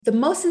the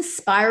most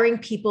inspiring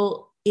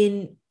people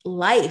in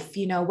life,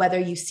 whether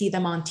you see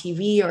them on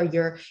TV or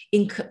you're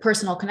in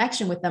personal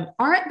connection with them,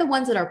 aren't the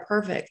ones that are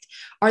perfect,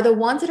 are the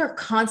ones that are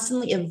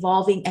constantly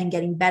evolving and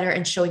getting better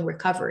and showing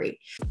recovery.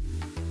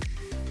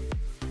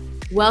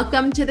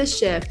 Welcome to The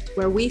Shift,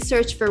 where we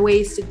search for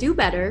ways to do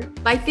better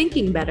by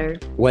thinking better.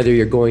 Whether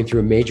you're going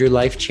through a major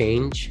life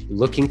change,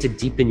 looking to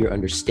deepen your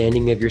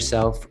understanding of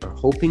yourself, or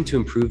hoping to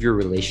improve your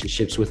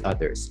relationships with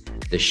others,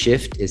 The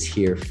Shift is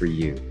here for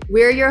you.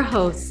 We're your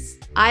hosts,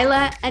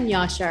 Ayla and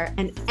Yashar,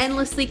 an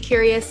endlessly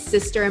curious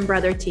sister and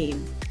brother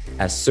team.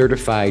 As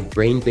certified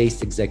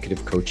brain-based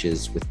executive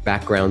coaches with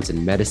backgrounds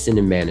in medicine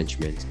and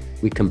management,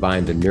 we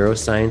combine the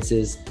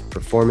neurosciences,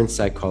 performance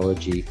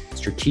psychology,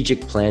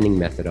 strategic planning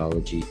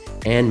methodology,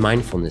 and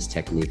mindfulness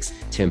techniques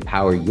to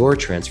empower your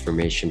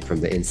transformation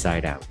from the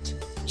inside out.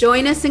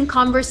 Join us in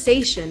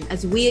conversation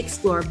as we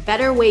explore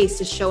better ways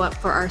to show up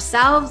for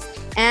ourselves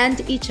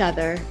and each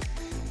other.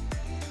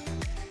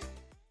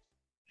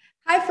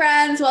 Hi,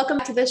 friends. Welcome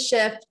to The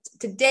Shift.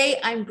 Today,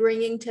 I'm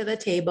bringing to the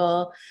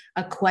table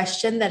a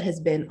question that has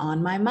been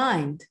on my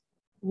mind.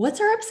 What's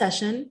our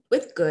obsession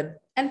with good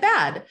and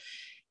bad?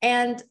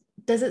 And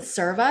does it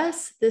serve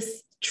us?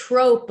 This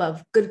trope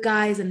of good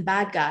guys and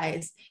bad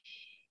guys,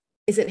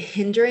 is it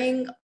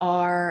hindering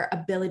our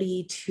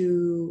ability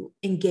to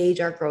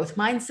engage our growth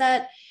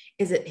mindset?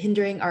 Is it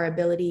hindering our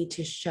ability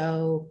to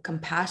show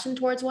compassion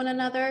towards one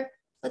another?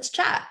 Let's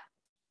chat.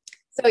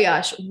 So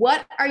Yash,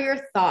 what are your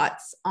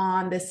thoughts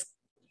on this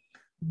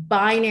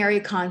binary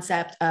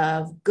concept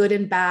of good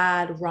and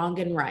bad, wrong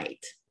and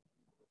right?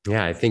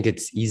 Yeah, I think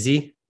it's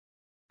easy.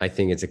 I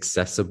think it's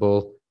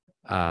accessible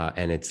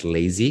and it's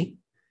lazy.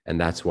 And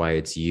that's why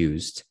it's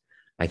used.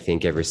 I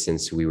think ever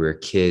since we were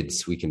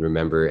kids, we can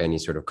remember any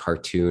sort of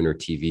cartoon or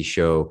TV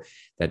show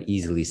that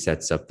easily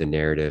sets up the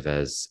narrative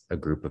as a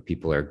group of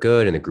people are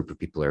good and a group of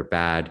people are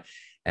bad.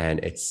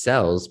 And it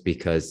sells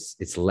because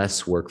it's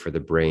less work for the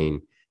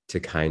brain to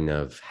kind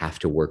of have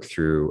to work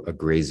through a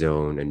gray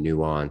zone, a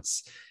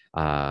nuance.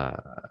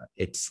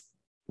 It's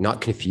not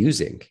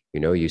confusing.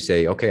 You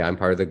say, okay, I'm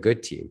part of the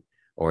good team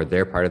or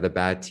they're part of the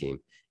bad team.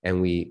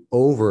 And we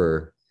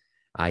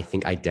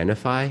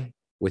identify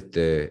with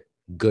the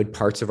good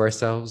parts of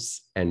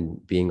ourselves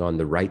and being on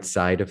the right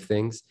side of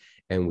things.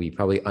 And we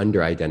probably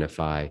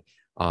under-identify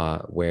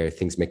where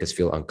things make us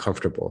feel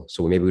uncomfortable.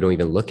 So maybe we don't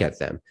even look at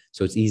them.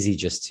 So it's easy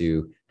just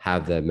to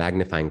have the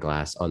magnifying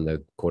glass on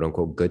the quote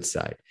unquote good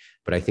side.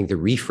 But I think the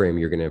reframe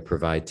you're going to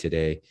provide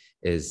today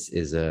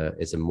is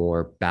a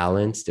more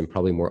balanced and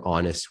probably more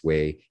honest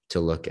way to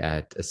look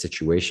at a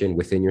situation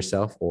within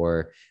yourself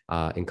or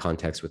in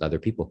context with other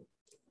people.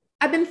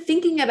 I've been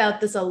thinking about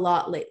this a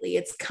lot lately.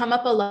 It's come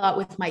up a lot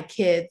with my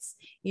kids,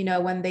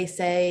 when they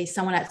say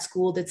someone at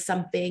school did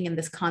something and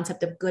this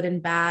concept of good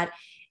and bad,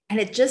 and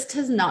it just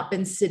has not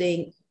been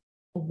sitting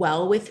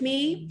well with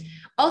me.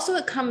 Also,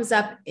 it comes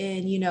up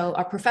in,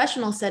 a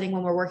professional setting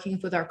when we're working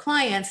with our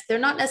clients. They're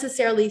not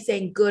necessarily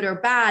saying good or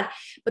bad,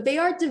 but they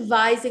are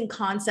devising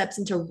concepts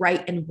into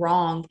right and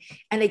wrong.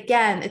 And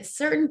again, it's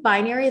certain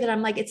binary that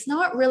I'm like, it's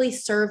not really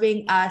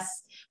serving us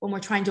when we're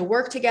trying to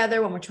work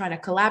together, when we're trying to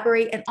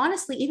collaborate. And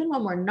honestly, even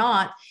when we're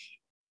not,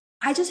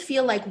 I just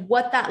feel like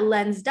what that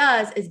lens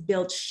does is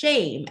build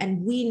shame.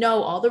 And we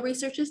know all the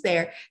research is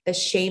there that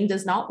shame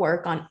does not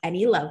work on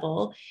any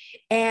level.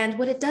 And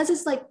what it does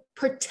is like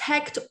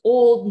protect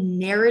old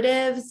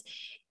narratives.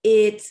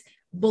 It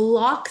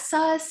blocks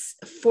us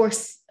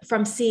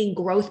from seeing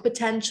growth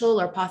potential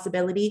or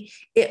possibility.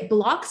 It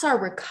blocks our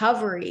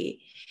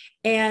recovery.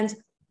 And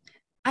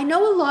I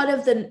know a lot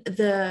of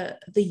the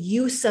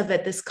use of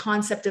it, this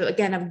concept of,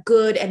 again, of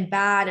good and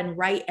bad and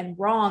right and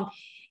wrong,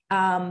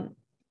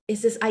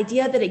 is this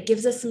idea that it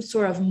gives us some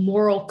sort of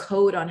moral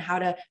code on how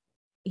to,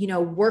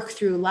 work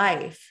through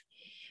life.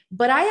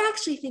 But I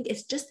actually think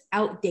it's just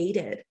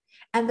outdated.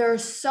 And there are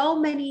so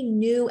many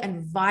new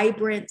and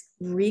vibrant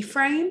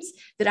reframes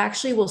that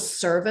actually will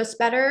serve us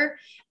better.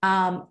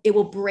 It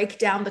will break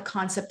down the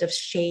concept of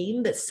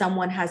shame, that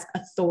someone has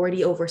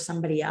authority over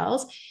somebody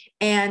else,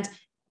 and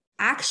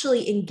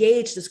actually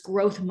engage this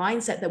growth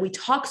mindset that we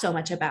talk so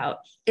much about.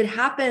 It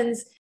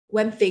happens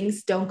when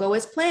things don't go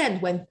as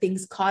planned, when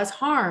things cause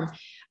harm,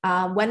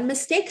 when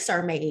mistakes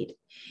are made.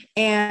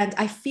 And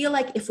I feel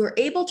like if we're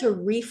able to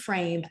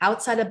reframe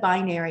outside of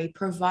binary,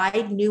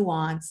 provide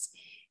nuance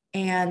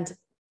and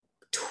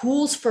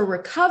tools for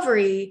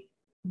recovery,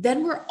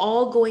 then we're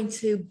all going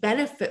to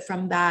benefit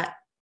from that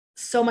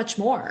so much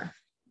more.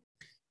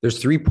 There's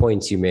 3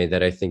 points you made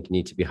that I think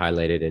need to be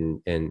highlighted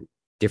and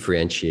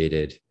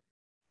differentiated.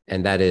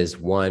 And that is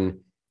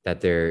one,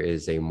 that there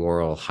is a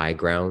moral high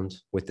ground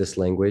with this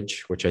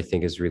language, which I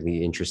think is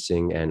really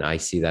interesting. And I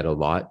see that a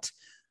lot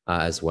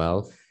as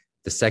well.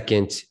 The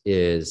second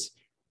is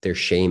there's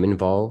shame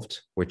involved,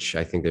 which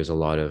I think there's a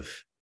lot of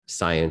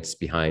science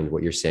behind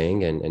what you're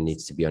saying and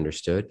needs to be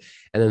understood.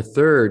 And then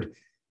third,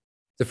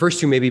 the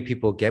first two maybe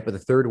people get, but the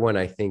third one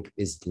I think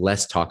is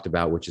less talked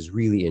about, which is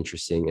really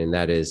interesting. And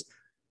that is,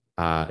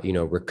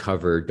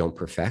 recover, don't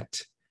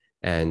perfect.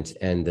 and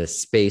the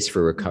space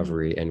for Mhm.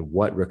 recovery and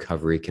what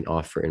recovery can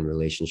offer in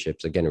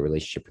relationships, again, a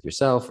relationship with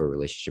yourself or a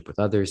relationship with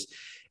others.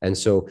 And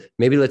so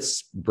maybe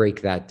let's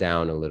break that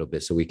down a little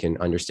bit so we can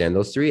understand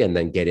those three and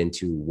then get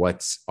into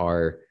what's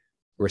our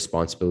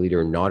responsibility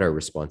or not our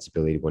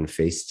responsibility when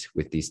faced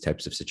with these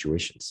types of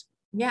situations.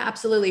 Yeah,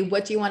 absolutely.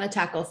 What do you want to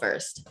tackle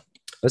first?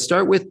 Let's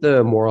start with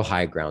the moral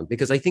high ground,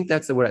 because I think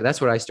that's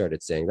what I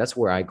started saying. That's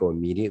where I go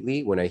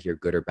immediately when I hear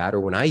good or bad, or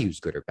when I use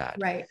good or bad.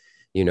 Right.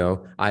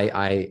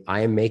 I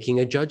am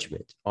making a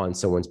judgment on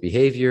someone's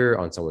behavior,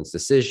 on someone's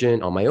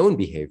decision, on my own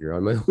behavior,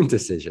 on my own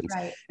decisions.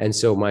 Right. And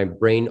so my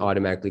brain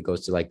automatically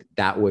goes to like,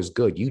 that was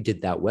good, you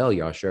did that well,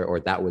 Yasha, or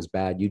that was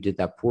bad, you did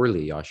that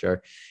poorly,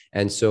 Yasha.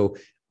 And so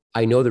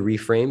I know the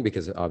reframe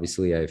because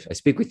obviously I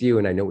speak with you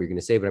and I know what you're going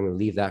to say, but I'm going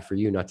to leave that for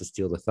you, not to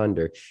steal the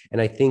thunder.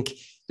 And I think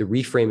the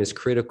reframe is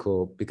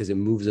critical because it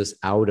moves us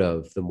out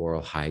of the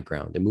moral high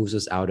ground. It moves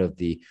us out of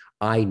the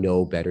I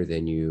know better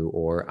than you,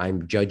 or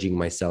I'm judging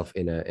myself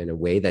in a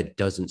way that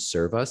doesn't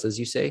serve us, as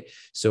you say.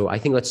 So I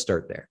think let's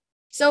start there.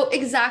 So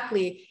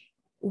exactly,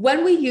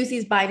 when we use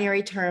these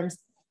binary terms,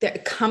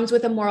 that comes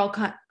with a moral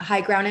high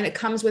ground, and it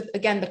comes with,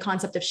 again, the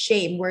concept of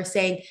shame. We're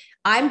saying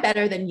I'm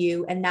better than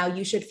you, and now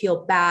you should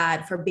feel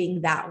bad for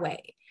being that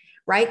way,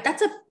 right?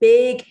 That's a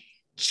big,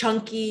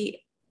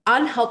 chunky,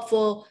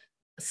 unhelpful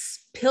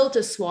pill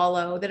to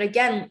swallow that,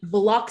 again,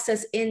 blocks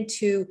us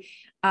into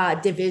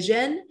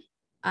division.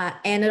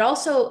 And it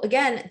also,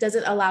 again,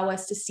 doesn't allow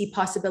us to see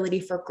possibility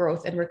for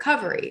growth and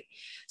recovery.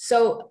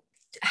 So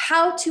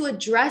how to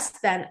address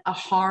then a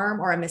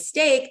harm or a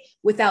mistake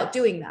without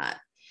doing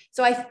that?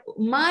 So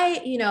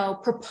my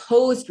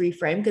proposed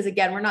reframe, because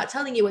again, we're not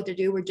telling you what to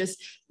do, we're just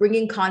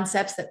bringing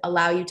concepts that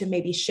allow you to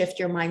maybe shift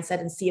your mindset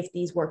and see if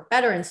these work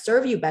better and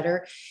serve you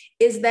better,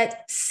 is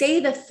that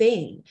say the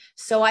thing.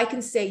 So I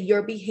can say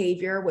your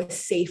behavior was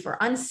safe or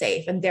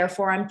unsafe, and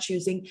therefore I'm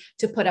choosing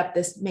to put up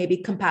this maybe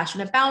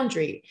compassionate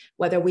boundary,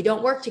 whether we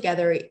don't work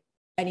together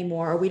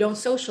anymore or we don't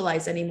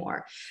socialize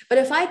anymore. But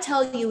if I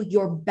tell you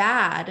you're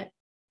bad,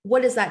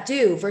 what does that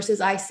do? Versus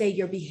I say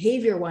your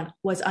behavior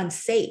was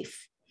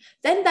unsafe,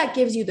 then that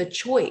gives you the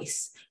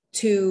choice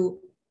to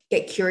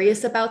get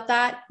curious about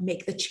that,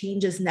 make the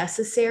changes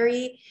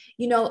necessary.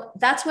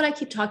 That's what I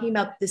keep talking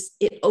about. This,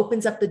 it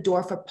opens up the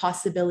door for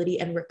possibility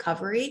and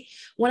recovery.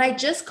 When I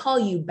just call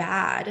you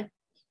bad,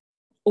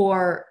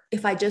 or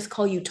if I just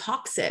call you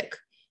toxic,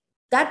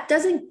 that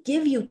doesn't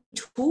give you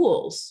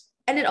tools.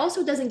 And it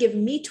also doesn't give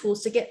me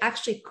tools to get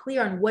actually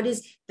clear on what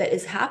is that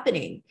is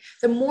happening.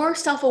 The more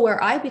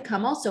self-aware I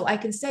become, also, I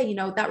can say,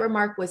 that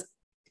remark was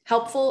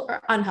helpful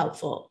or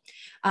unhelpful.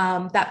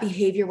 That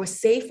behavior was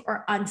safe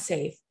or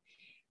unsafe.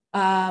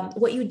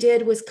 What you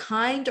did was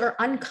kind or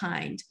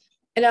unkind.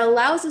 It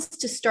allows us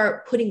to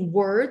start putting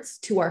words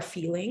to our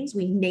feelings.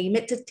 We name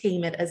it to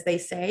tame it, as they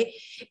say.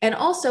 And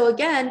also,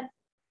 again,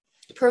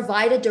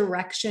 provide a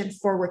direction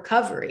for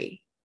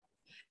recovery.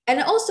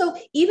 And also,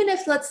 even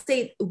if, let's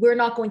say, we're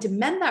not going to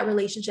mend that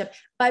relationship,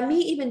 by me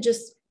even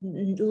just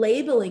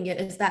labeling it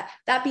as that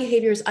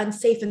behavior is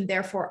unsafe and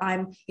therefore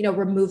I'm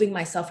removing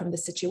myself from the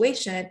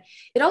situation,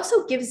 it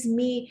also gives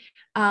me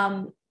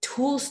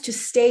tools to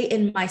stay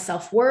in my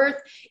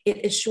self-worth.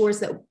 It assures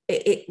that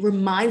it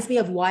reminds me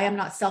of why I'm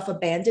not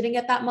self-abandoning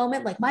at that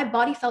moment. Like, my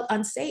body felt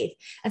unsafe,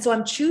 and so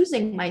I'm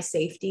choosing my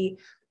safety,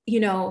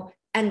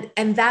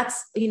 and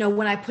that's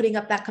when I'm putting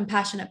up that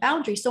compassionate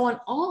boundary. So on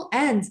all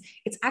ends,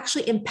 it's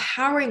actually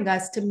empowering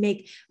us to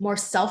make more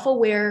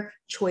self-aware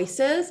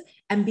choices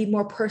and be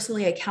more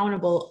personally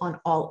accountable on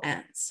all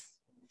ends.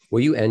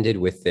 Well, you ended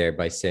with there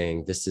by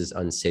saying, this is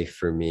unsafe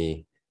for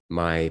me,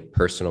 my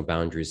personal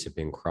boundaries have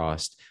been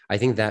crossed. I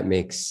think that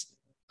makes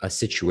a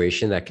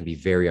situation that can be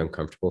very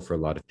uncomfortable for a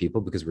lot of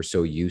people because we're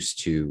so used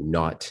to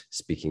not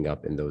speaking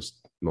up in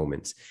those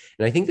moments.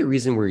 And I think the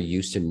reason we're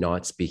used to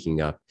not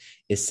speaking up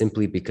is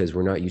simply because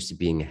we're not used to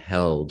being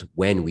held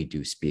when we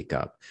do speak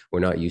up. We're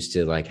not used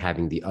to like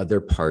having the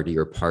other party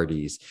or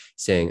parties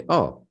saying,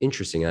 oh,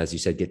 interesting. As you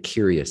said, get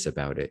curious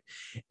about it.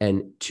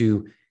 And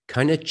to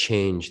kind of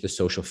change the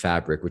social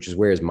fabric, which is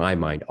where my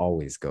mind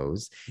always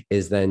goes,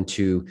 is then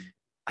to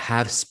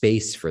have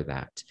space for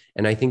that.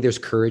 And I think there's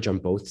courage on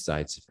both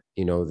sides.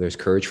 There's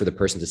courage for the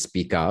person to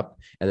speak up,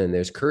 and then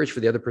there's courage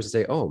for the other person to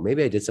say, oh,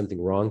 maybe I did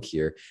something wrong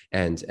here,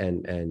 and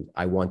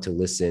I want to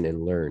listen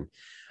and learn.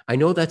 I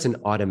know that's an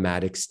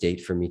automatic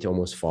state for me to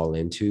almost fall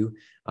into,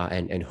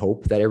 and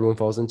hope that everyone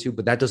falls into,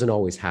 but that doesn't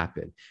always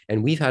happen.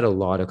 And we've had a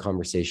lot of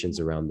conversations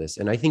around this,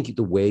 and I think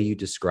the way you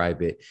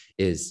describe it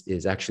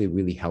is actually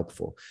really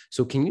helpful.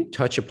 So can you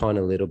touch upon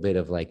a little bit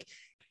of like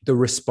the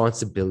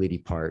responsibility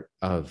part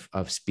of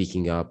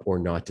speaking up or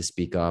not to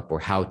speak up, or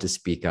how to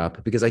speak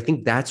up? Because I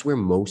think that's where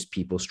most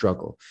people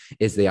struggle,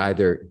 is they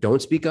either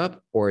don't speak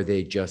up or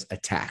they just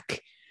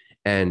attack.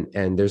 And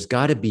there's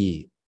got to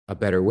be a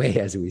better way,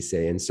 as we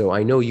say. And so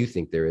I know you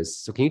think there is.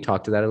 So can you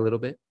talk to that a little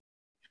bit?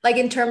 Like,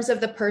 in terms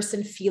of the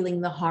person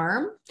feeling the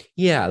harm?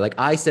 Yeah, like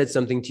I said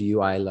something to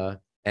you, Isla,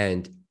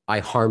 and I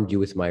harmed you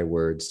with my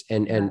words.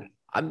 And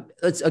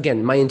let's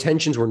again, my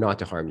intentions were not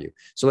to harm you.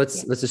 So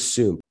Yeah. let's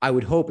assume. I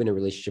would hope in a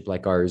relationship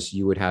like ours,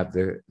 you would have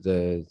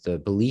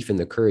the belief and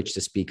the courage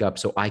to speak up,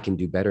 so I can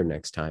do better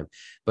next time.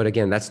 But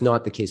again, that's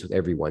not the case with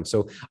everyone.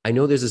 So I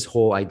know there's this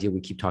whole idea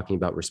we keep talking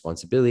about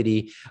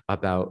responsibility,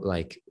 about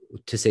like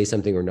to say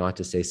something or not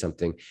to say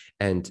something,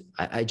 and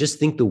I just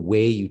think the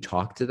way you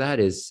talk to that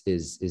is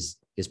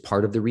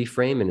part of the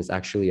reframe, and is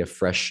actually a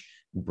fresh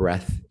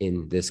breath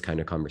in this kind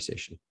of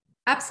conversation.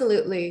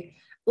 Absolutely.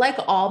 Like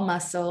all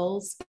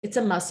muscles, it's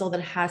a muscle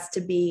that has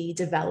to be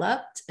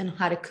developed, and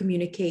how to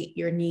communicate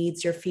your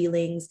needs, your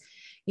feelings.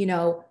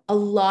 A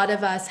lot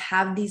of us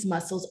have these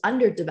muscles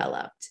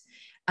underdeveloped.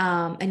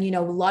 And,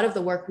 a lot of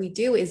the work we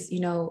do is,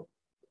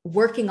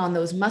 working on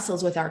those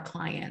muscles with our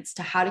clients,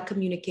 to how to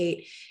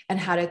communicate and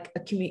how to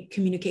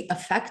communicate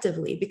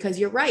effectively. Because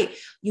you're right,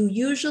 we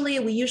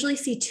usually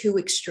see two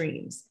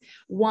extremes: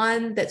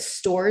 one that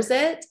stores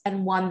it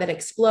and one that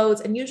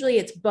explodes. And usually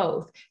it's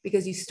both,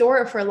 because you store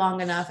it for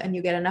long enough and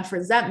you get enough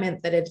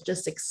resentment that it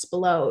just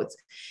explodes.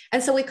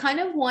 And so we kind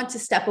of want to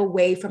step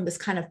away from this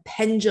kind of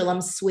pendulum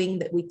swing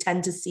that we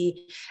tend to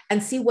see,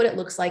 and see what it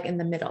looks like in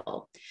the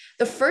middle.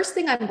 The first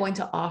thing I'm going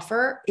to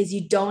offer is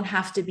you don't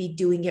have to be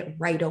doing it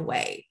right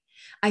away.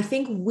 I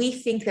think we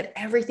think that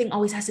everything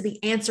always has to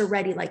be answer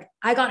ready. Like,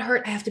 I got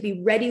hurt, I have to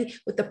be ready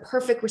with the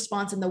perfect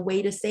response and the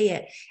way to say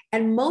it.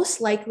 And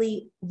most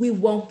likely we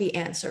won't be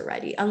answer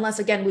ready unless,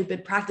 again, we've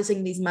been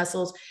practicing these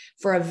muscles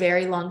for a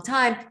very long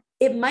time.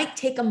 It might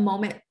take a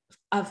moment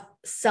of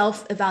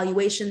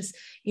self-evaluations,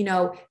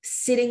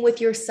 sitting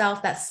with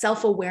yourself. That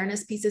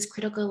self-awareness piece is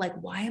critical. Like,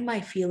 why am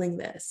I feeling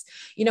this?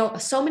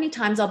 So many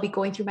times I'll be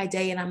going through my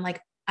day and I'm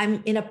like,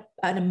 I'm in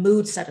a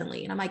mood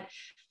suddenly. And I'm like,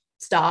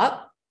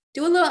 stop,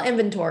 do a little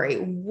inventory.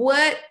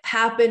 What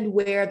happened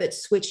where that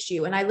switched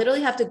you? And I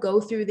literally have to go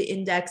through the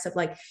index of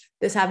like,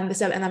 this happened, this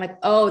happened. And I'm like,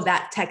 oh,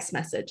 that text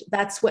message,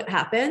 that's what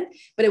happened.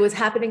 But it was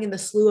happening in the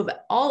slew of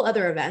all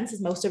other events, as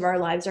most of our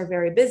lives are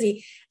very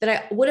busy, that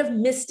I would have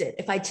missed it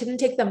if I didn't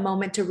take the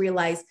moment to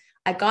realize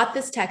I got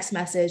this text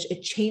message.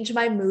 It changed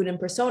my mood and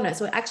persona.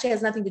 So it actually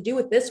has nothing to do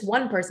with this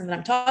one person that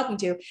I'm talking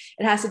to.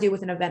 It has to do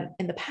with an event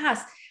in the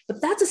past.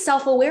 But that's a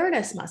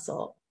self-awareness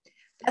muscle.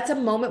 That's a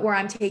moment where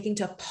I'm taking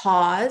to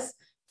pause,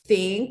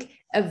 think,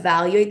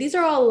 evaluate. These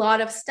are all a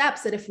lot of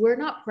steps that if we're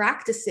not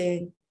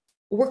practicing,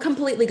 we're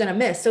completely going to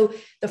miss. So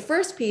the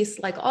first piece,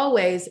 like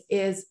always,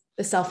 is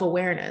the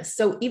self-awareness.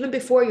 So even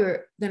before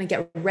you're going to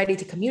get ready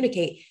to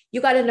communicate,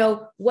 you got to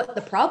know what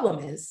the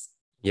problem is.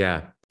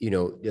 Yeah.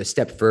 A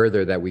step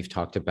further that we've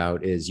talked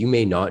about is, you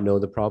may not know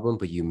the problem,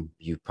 but you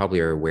probably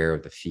are aware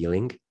of the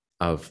feeling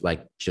of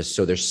like, just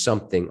so there's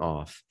something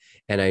off.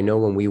 And I know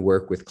when we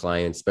work with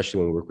clients, especially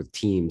when we work with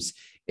teams,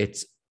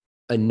 it's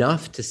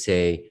enough to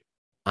say,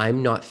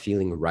 I'm not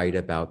feeling right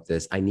about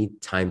this. I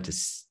need time to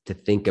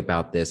think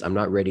about this. I'm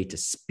not ready to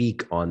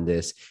speak on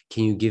this.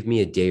 Can you give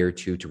me a day or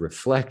two to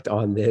reflect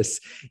on this?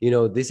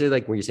 These are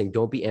like where you're saying,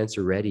 don't be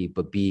answer ready,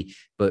 but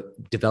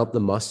develop the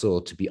muscle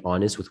to be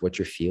honest with what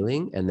you're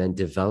feeling, and then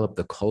develop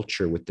the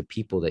culture with the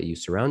people that you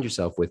surround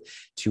yourself with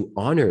to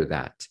honor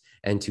that,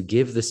 and to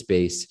give the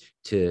space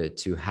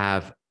to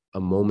have a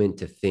moment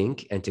to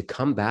think and to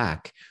come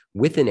back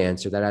with an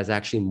answer that is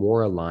actually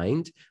more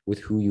aligned with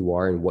who you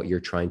are and what you're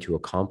trying to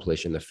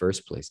accomplish in the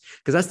first place.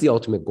 Because that's the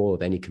ultimate goal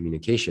of any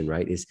communication,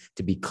 right? Is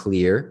to be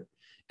clear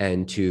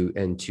and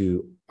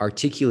to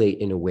articulate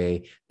in a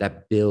way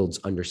that builds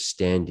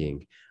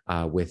understanding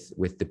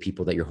with the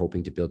people that you're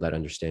hoping to build that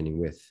understanding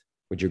with.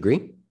 Would you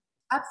agree?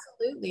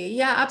 Absolutely.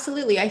 Yeah,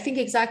 absolutely. I think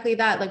exactly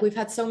that. Like, we've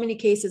had so many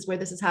cases where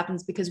this has happened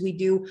because we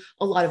do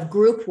a lot of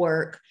group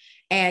work,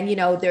 and,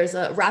 there's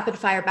a rapid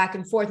fire back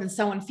and forth, and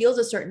someone feels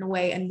a certain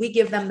way, and we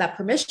give them that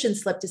permission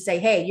slip to say,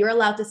 hey, you're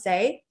allowed to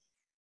say,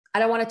 I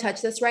don't want to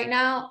touch this right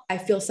now. I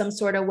feel some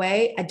sort of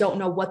way. I don't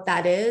know what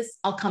that is.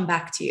 I'll come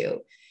back to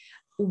you.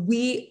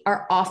 We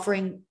are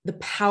offering the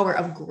power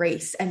of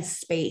grace and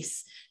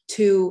space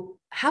to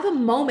have a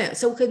moment.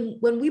 So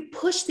when we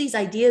push these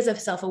ideas of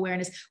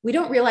self-awareness, we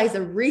don't realize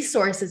the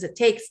resources it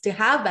takes to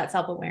have that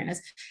self-awareness.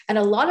 And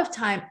a lot of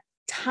time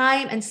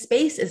and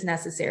space is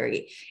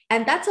necessary.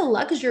 And that's a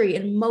luxury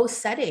in most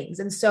settings.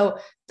 And so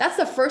that's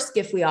the first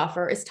gift we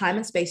offer, is time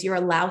and space. You're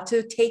allowed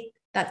to take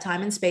that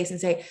time and space and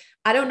say,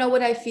 I don't know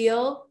what I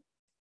feel,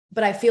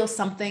 but I feel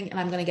something, and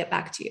I'm going to get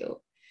back to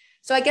you.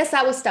 So I guess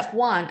that was step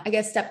one. I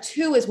guess step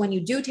two is when you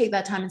do take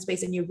that time and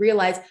space and you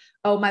realize,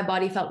 oh, my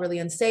body felt really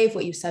unsafe.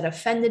 What you said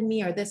offended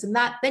me, or this and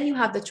that. Then you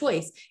have the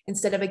choice.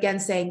 Instead of, again,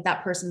 saying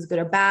that person's good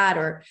or bad,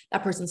 or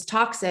that person's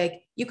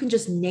toxic, you can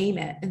just name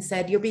it and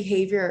said, your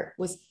behavior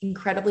was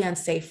incredibly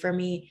unsafe for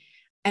me.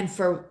 And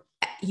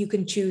you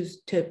can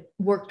choose to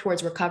work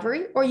towards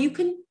recovery, or you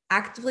can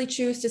actively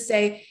choose to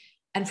say,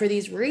 and for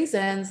these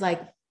reasons,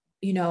 like,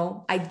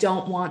 I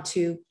don't want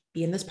to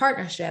be in this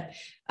partnership,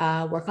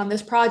 work on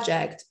this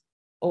project,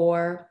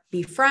 or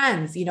be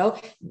friends.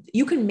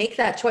 You can make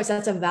that choice.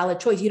 That's a valid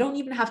choice. You don't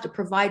even have to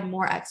provide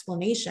more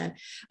explanation,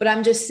 but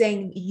I'm just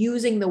saying,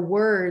 using the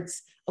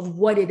words of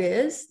what it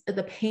is,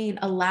 the pain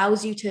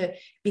allows you to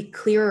be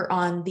clearer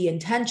on the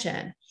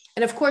intention.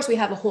 And of course, we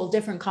have a whole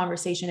different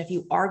conversation. If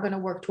you are going to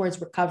work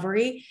towards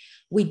recovery,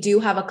 we do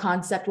have a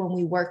concept when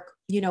we work,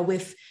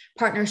 with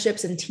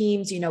partnerships and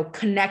teams,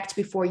 connect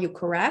before you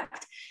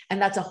correct.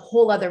 And that's a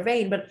whole other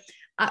vein. But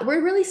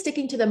we're really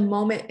sticking to the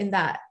moment in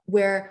that,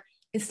 where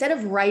instead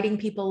of writing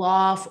people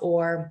off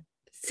or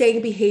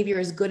saying behavior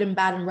is good and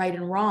bad and right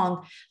and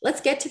wrong,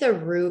 let's get to the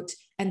root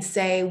and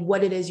say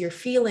what it is you're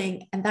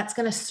feeling. And that's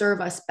going to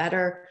serve us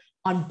better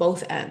on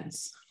both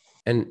ends.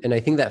 And I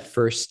think that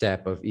first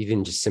step of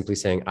even just simply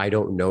saying, I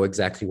don't know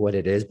exactly what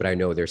it is, but I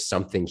know there's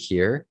something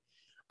here,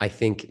 I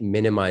think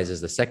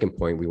minimizes the second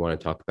point we want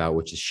to talk about,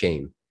 which is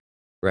shame,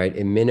 right?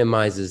 It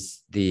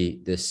minimizes the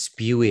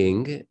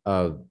spewing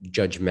of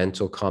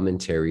judgmental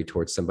commentary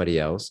towards somebody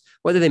else,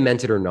 whether they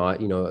meant it or not.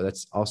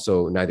 That's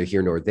also neither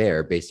here nor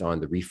there based on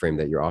the reframe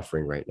that you're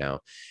offering right now.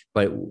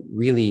 But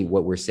really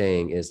what we're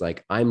saying is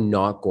like, I'm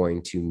not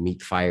going to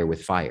meet fire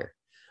with fire.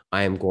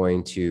 I am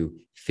going to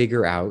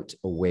figure out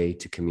a way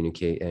to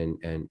communicate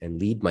and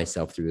lead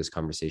myself through this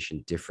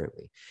conversation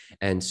differently.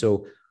 And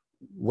so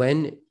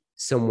when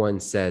someone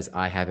says,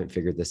 I haven't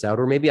figured this out,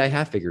 or maybe I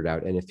have figured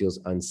out and it feels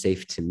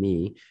unsafe to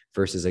me,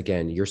 versus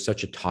again, you're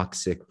such a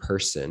toxic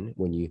person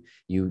when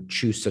you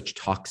choose such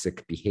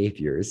toxic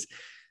behaviors,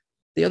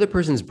 the other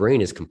person's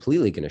brain is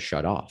completely going to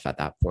shut off at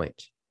that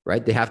point,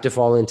 right? They have to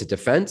fall into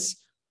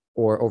defense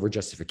or over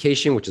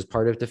justification, which is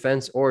part of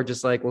defense, or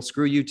just like, well,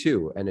 screw you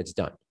too, and it's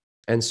done.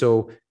 And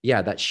so,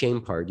 yeah, that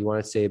shame part, do you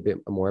want to say a bit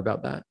more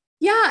about that?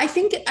 Yeah, I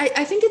think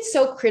it's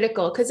so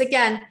critical because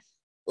again,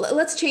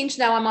 let's change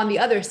now. I'm on the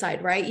other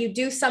side, right? You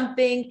do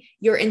something,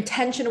 your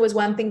intention was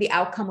one thing, the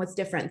outcome was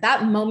different.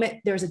 That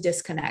moment, there's a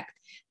disconnect.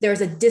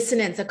 There's a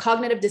dissonance, a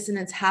cognitive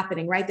dissonance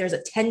happening, right? There's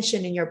a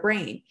tension in your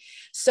brain.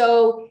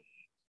 So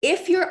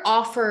if you're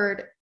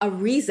offered a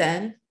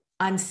reason,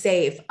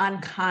 unsafe,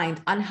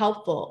 unkind,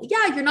 unhelpful,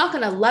 yeah, you're not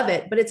going to love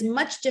it, but it's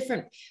much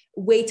different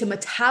way to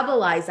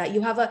metabolize that.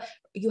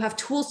 You have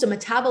tools to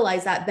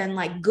metabolize that than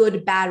like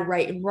good, bad,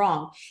 right, and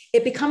wrong.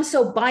 It becomes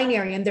so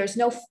binary and there's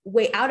no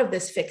way out of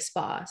this fixed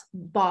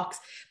box.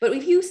 But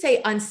if you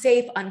say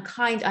unsafe,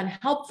 unkind,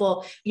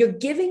 unhelpful, you're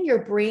giving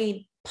your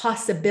brain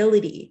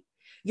possibility.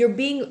 You're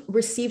being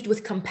received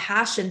with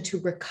compassion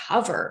to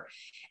recover.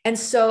 And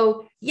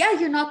so, yeah,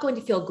 you're not going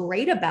to feel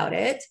great about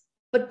it,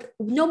 but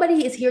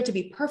nobody is here to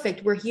be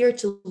perfect. We're here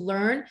to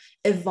learn,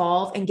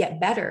 evolve, and get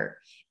better.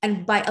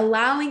 And by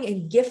allowing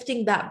and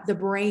gifting the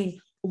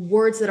brain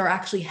words that are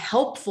actually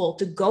helpful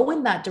to go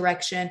in that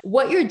direction,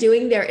 what you're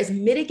doing there is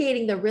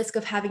mitigating the risk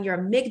of having your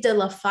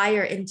amygdala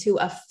fire into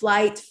a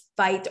flight,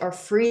 fight, or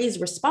freeze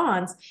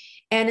response.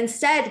 And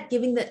instead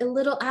giving a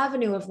little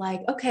avenue of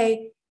like,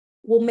 okay,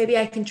 well, maybe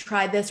I can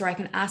try this, or I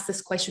can ask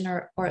this question,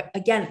 or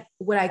again,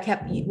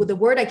 the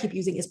word I keep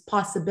using is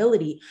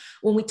possibility.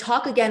 When we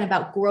talk again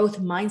about growth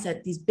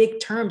mindset, these big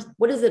terms,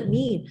 what does it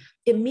mean?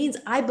 It means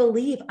I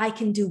believe I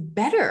can do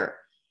better.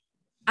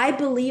 I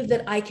believe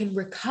that I can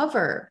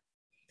recover.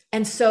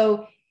 And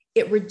so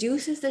it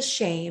reduces the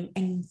shame,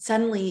 and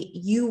suddenly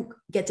you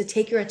get to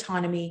take your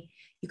autonomy,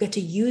 you get to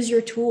use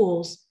your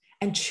tools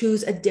and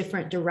choose a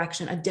different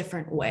direction, a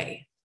different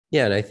way.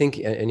 Yeah. And I think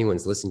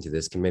anyone's listening to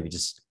this can maybe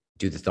just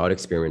do the thought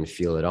experiment and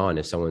feel it on.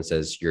 If someone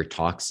says you're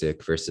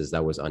toxic versus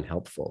that was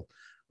unhelpful,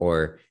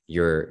 or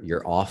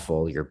you're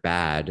awful, you're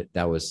bad,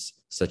 that was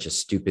such a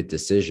stupid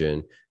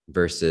decision,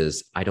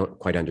 versus I don't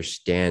quite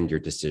understand your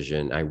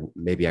decision.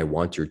 Maybe I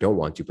want to or don't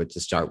want to, but to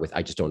start with,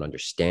 I just don't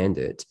understand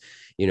it.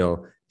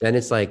 Then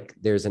it's like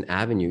there's an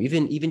avenue.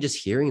 Even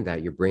just hearing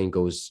that, your brain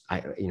goes,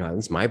 at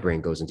least my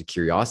brain goes into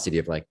curiosity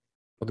of like,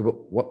 okay,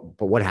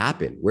 but what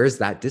happened? Where's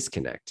that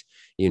disconnect?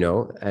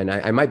 And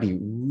I might be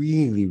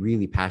really,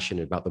 really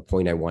passionate about the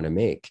point I want to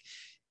make,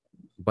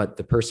 but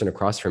the person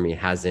across from me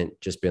hasn't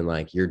just been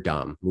like, you're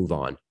dumb, move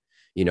on.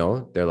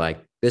 They're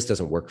like, this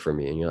doesn't work for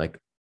me. And you're like,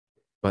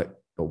 but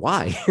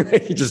why?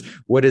 Just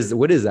what is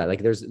that?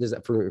 Like there's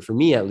for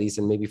me at least,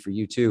 and maybe for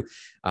you too,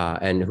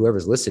 and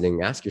whoever's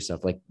listening, ask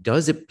yourself, like,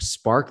 does it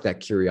spark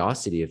that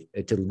curiosity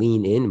to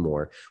lean in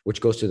more,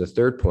 which goes to the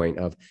third point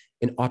of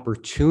an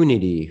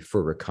opportunity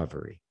for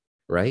recovery,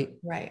 right?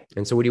 Right.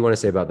 And so what do you want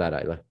to say about that,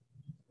 Isla?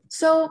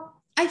 So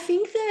I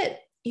think that,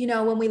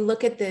 when we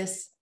look at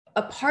this,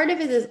 a part of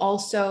it is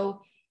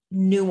also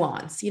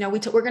nuance. We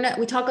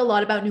talk a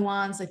lot about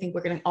nuance. I think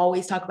we're going to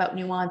always talk about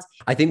nuance.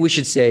 I think we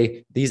should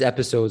say these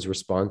episodes were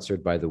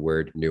sponsored by the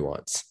word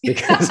nuance,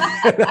 because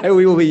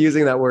we will be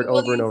using that word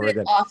over and over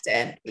again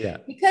often. Yeah.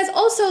 Because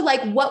also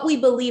like what we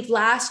believed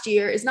last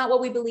year is not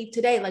what we believe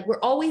today. Like we're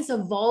always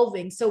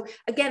evolving. So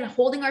again,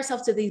 holding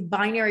ourselves to these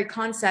binary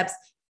concepts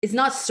is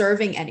not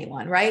serving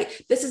anyone,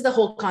 right? This is the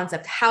whole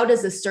concept. How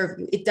does this serve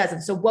you? It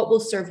doesn't. So what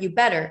will serve you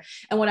better?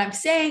 And what I'm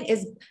saying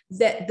is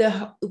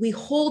that we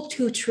hold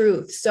two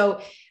truths. So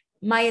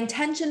my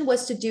intention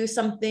was to do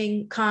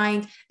something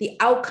kind. The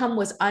outcome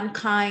was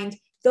unkind.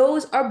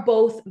 Those are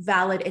both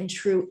valid and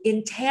true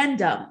in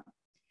tandem.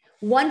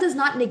 One does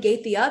not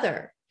negate the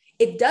other.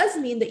 It does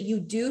mean that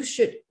you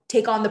should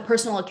take on the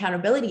personal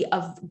accountability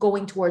of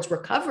going towards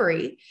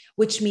recovery,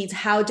 which means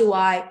how do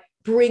I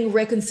bring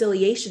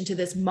reconciliation to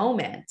this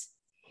moment?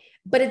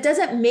 but it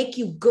doesn't make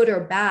you good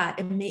or bad.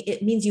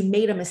 It means you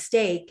made a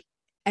mistake.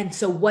 And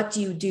so what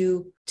do you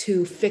do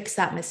to fix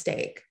that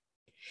mistake?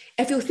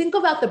 If you think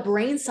about the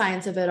brain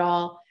science of it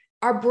all,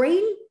 our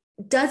brain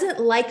doesn't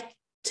like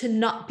to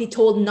not be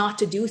told not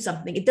to do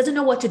something. It doesn't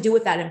know what to do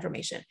with that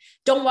information.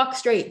 Don't walk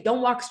straight,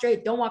 don't walk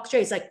straight, don't walk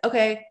straight. It's like,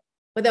 okay,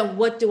 but then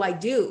what do I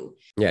do?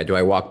 Yeah. Do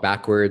I walk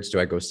backwards? Do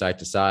I go side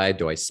to side?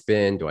 Do I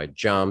spin? Do I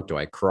jump? Do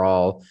I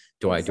crawl?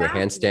 Do I do a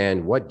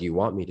handstand? What do you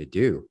want me to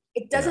do?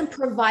 It doesn't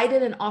provide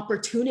it an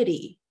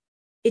opportunity.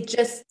 It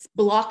just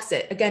blocks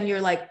it. Again,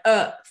 you're like,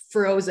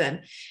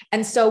 frozen.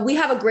 And so we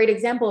have a great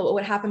example of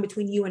what happened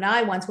between you and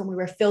I once when we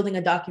were filming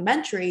a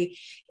documentary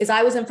is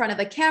I was in front of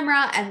the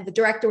camera and the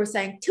director was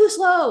saying, too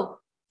slow,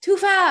 too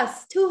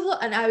fast, too slow.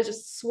 And I was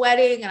just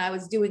sweating and I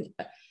was doing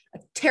a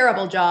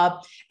terrible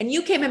job. And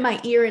you came in my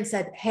ear and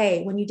said,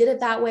 hey, when you did it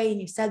that way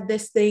and you said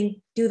this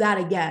thing, do that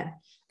again.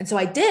 And so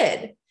I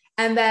did.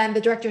 And then the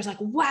director was like,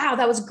 wow,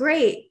 that was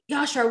great.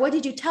 Yashar, what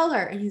did you tell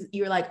her? And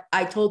you're like,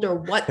 I told her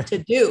what to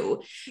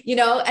do,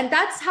 and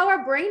that's how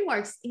our brain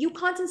works. You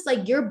constantly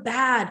like, you're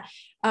bad.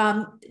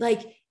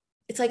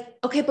 It's like,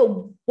 okay, but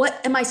what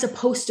am I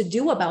supposed to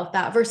do about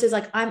that? Versus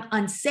like, I'm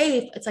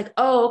unsafe. It's like,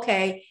 oh,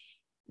 okay.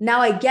 Now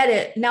I get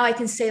it. Now I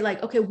can say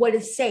like, okay, what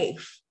is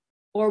safe?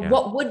 Or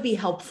what would be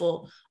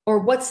helpful? Or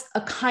what's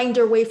a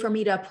kinder way for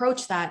me to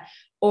approach that?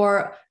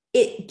 Or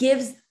it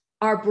gives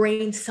our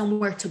brain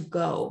somewhere to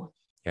go.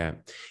 Yeah.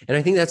 And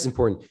I think that's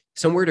important.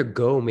 Somewhere to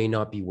go may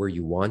not be where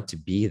you want to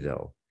be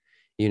though.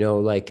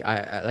 Like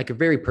I like a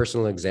very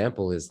personal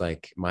example is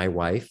like my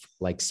wife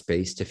likes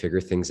space to figure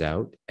things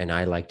out. And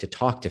I like to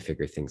talk to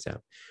figure things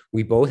out.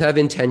 We both have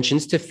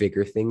intentions to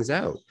figure things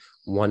out.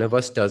 One of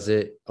us does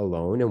it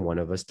alone and one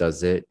of us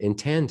does it in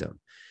tandem.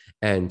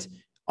 And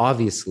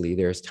obviously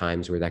there's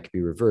times where that could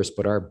be reversed,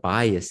 but our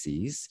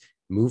biases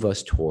move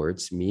us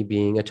towards me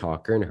being a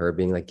talker and her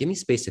being like, give me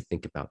space to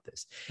think about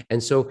this.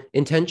 And so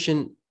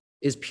intention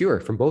is pure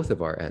from both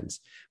of our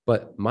ends.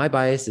 But my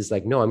bias is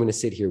like, no, I'm going to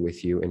sit here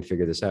with you and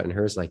figure this out. And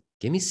hers like,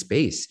 give me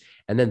space.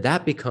 And then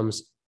that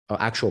becomes an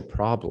actual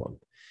problem.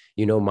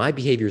 My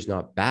behavior is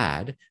not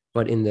bad,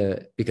 but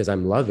because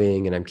I'm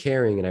loving and I'm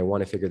caring and I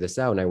want to figure this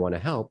out and I want to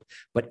help.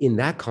 But in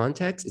that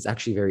context, it's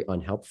actually very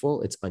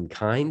unhelpful. It's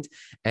unkind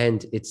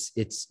and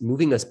it's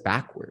moving us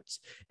backwards.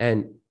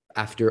 And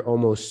after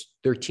almost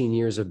 13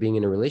 years of being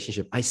in a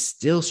relationship, I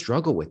still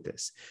struggle with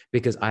this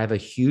because I have a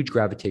huge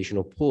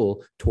gravitational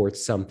pull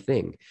towards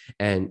something.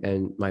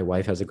 And my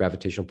wife has a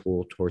gravitational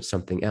pull towards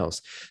something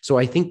else. So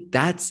I think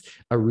that's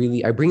I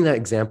bring that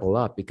example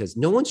up because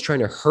no one's trying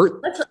to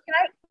hurt. Can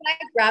I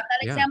grab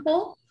that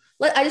example?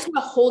 I just want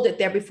to hold it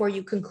there before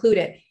you conclude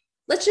it.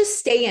 Let's just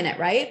stay in it,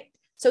 right?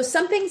 So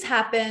something's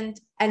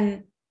happened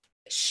and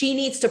she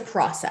needs to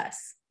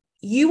process.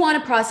 You want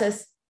to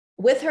process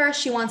with her,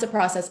 she wants to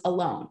process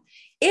alone.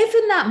 If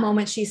in that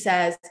moment she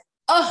says,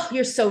 oh,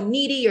 you're so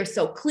needy, you're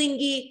so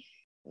clingy,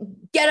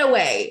 get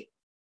away.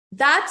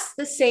 That's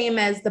the same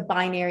as the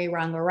binary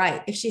wrong or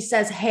right. If she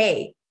says,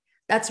 hey,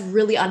 that's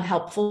really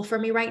unhelpful for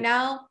me right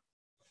now,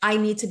 I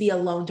need to be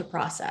alone to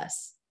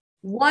process.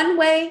 One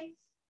way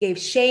gave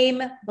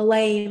shame,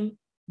 blame,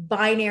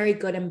 binary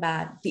good and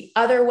bad. The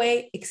other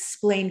way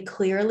explained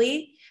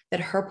clearly that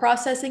her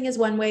processing is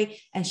one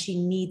way and she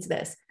needs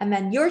this. And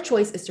then your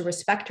choice is to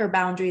respect her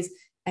boundaries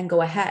and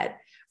go ahead.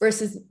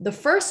 Versus the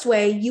first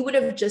way, you would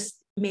have just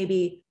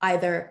maybe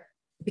either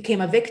became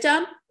a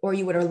victim or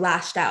you would have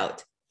lashed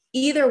out.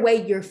 Either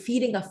way, you're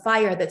feeding a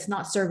fire that's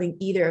not serving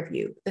either of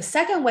you. The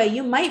second way,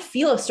 you might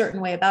feel a certain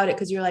way about it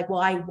because you're like,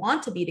 well, I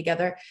want to be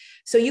together.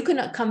 So you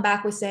can come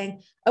back with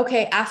saying,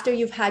 okay, after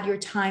you've had your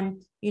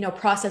time,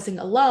 processing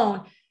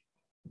alone,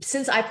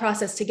 since I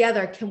process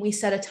together, can we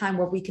set a time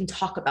where we can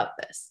talk about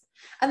this?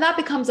 And that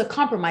becomes a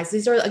compromise.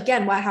 These are,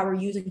 again, how we're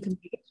using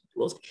communication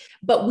tools.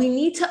 But we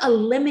need to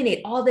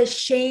eliminate all this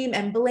shame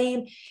and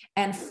blame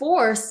and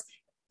force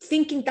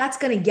thinking that's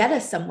going to get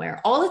us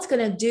somewhere. All it's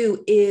going to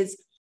do is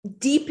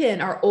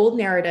deepen our old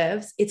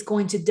narratives. It's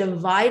going to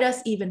divide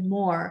us even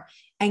more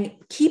and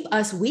keep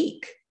us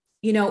weak,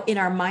 in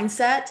our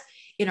mindset,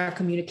 in our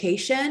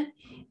communication.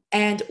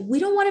 And we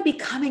don't want to be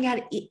coming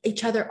at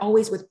each other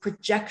always with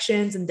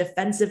projections and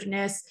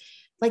defensiveness.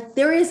 Like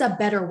there is a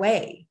better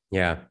way.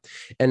 Yeah.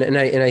 And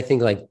I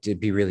think like to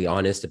be really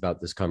honest about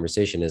this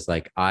conversation is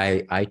like,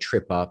 I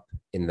trip up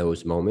in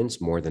those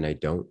moments more than I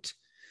don't.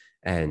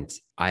 And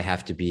I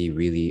have to be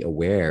really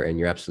aware. And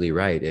you're absolutely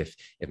right. If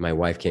my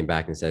wife came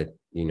back and said,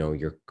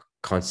 you're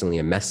constantly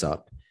a mess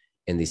up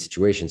in these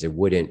situations, it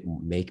wouldn't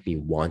make me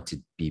want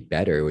to be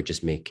better. It would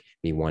just make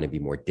me want to be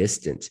more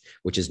distant,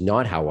 which is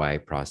not how I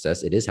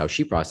process. It is how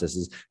she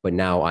processes, but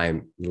now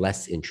I'm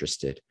less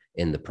interested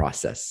in the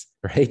process,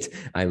 right?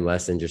 I'm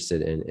less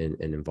interested in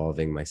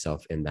involving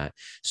myself in that.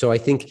 So I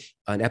think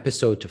an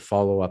episode to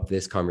follow up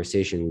this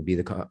conversation would be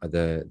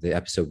the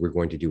episode we're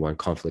going to do on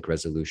conflict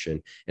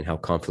resolution and how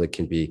conflict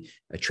can be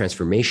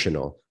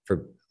transformational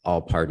for all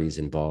parties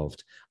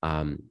involved,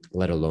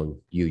 let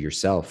alone you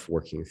yourself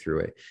working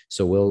through it.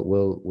 So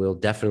we'll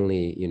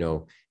definitely,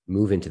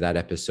 move into that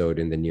episode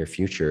in the near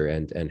future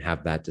and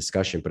have that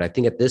discussion. But I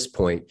think at this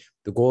point,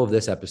 the goal of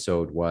this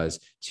episode was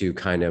to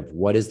kind of,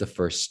 what is the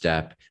first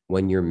step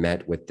when you're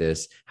met with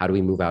this? How do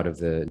we move out of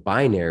the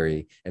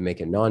binary and make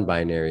it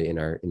non-binary in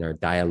our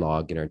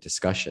dialogue, in our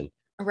discussion?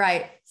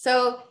 Right.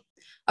 So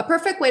a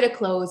perfect way to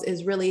close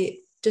is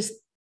really just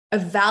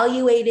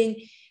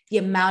evaluating the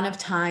amount of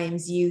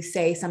times you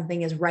say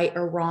something is right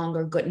or wrong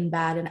or good and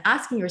bad, and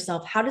asking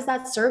yourself, how does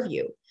that serve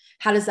you?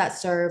 How does that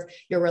serve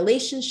your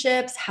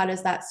relationships? How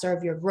does that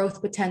serve your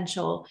growth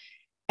potential?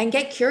 And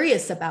get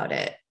curious about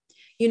it.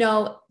 You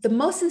know, the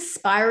most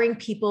inspiring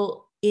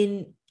people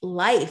in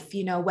life,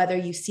 you know, whether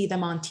you see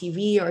them on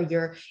TV or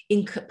you're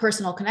in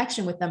personal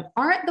connection with them,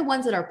 aren't the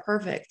ones that are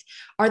perfect,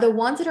 are the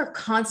ones that are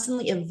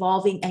constantly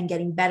evolving and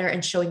getting better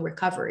and showing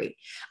recovery.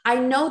 I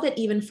know that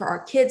even for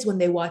our kids, when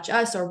they watch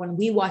us or when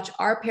we watch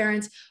our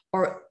parents,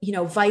 or, you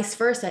know, vice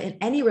versa, in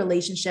any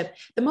relationship,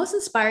 the most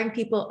inspiring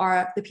people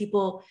are the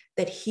people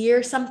that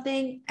hear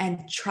something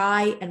and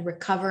try and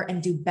recover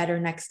and do better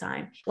next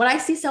time. When I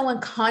see someone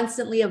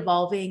constantly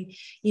evolving,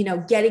 you know,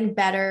 getting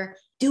better,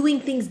 doing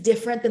things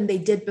different than they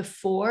did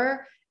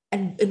before,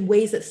 and in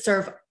ways that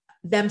serve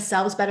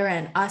themselves better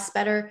and us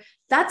better,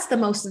 that's the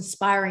most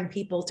inspiring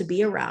people to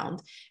be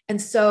around. And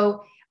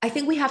so I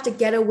think we have to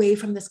get away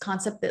from this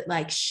concept that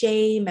like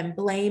shame and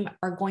blame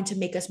are going to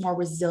make us more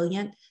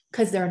resilient,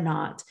 because they're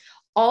not.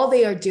 All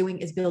they are doing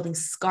is building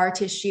scar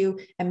tissue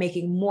and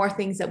making more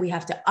things that we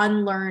have to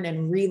unlearn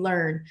and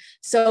relearn.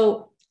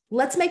 So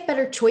let's make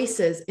better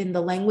choices in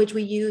the language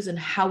we use and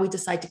how we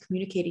decide to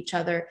communicate each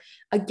other.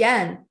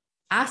 Again,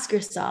 ask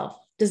yourself,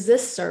 does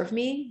this serve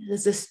me?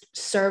 Does this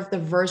serve the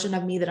version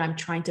of me that I'm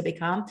trying to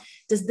become?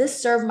 Does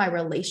this serve my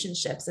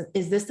relationships? And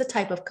is this the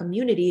type of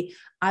community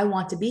I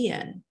want to be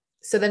in?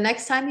 So the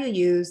next time you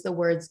use the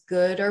words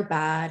good or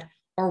bad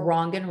or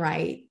wrong and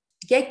right,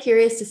 get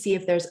curious to see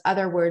if there's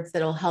other words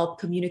that'll help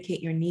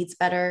communicate your needs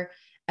better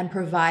and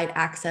provide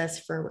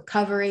access for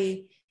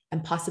recovery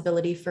and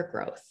possibility for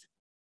growth.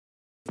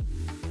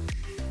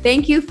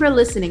 Thank you for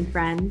listening,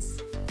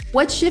 friends.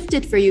 What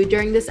shifted for you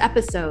during this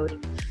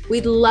episode?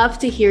 We'd love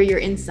to hear your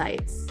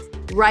insights.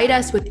 Write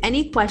us with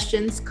any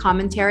questions,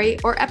 commentary,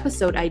 or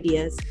episode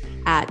ideas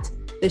at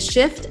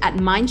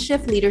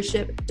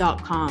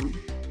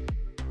theshift@mindshiftleadership.com.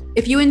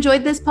 If you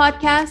enjoyed this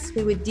podcast,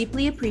 we would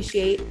deeply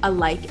appreciate a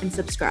like and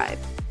subscribe.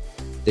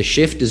 The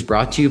Shift is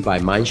brought to you by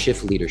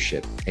Mindshift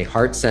Leadership, a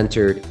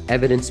heart-centered,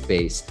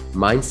 evidence-based,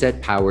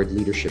 mindset-powered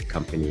leadership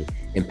company,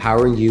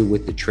 empowering you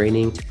with the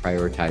training to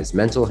prioritize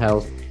mental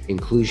health,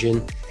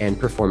 inclusion, and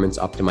performance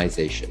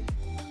optimization.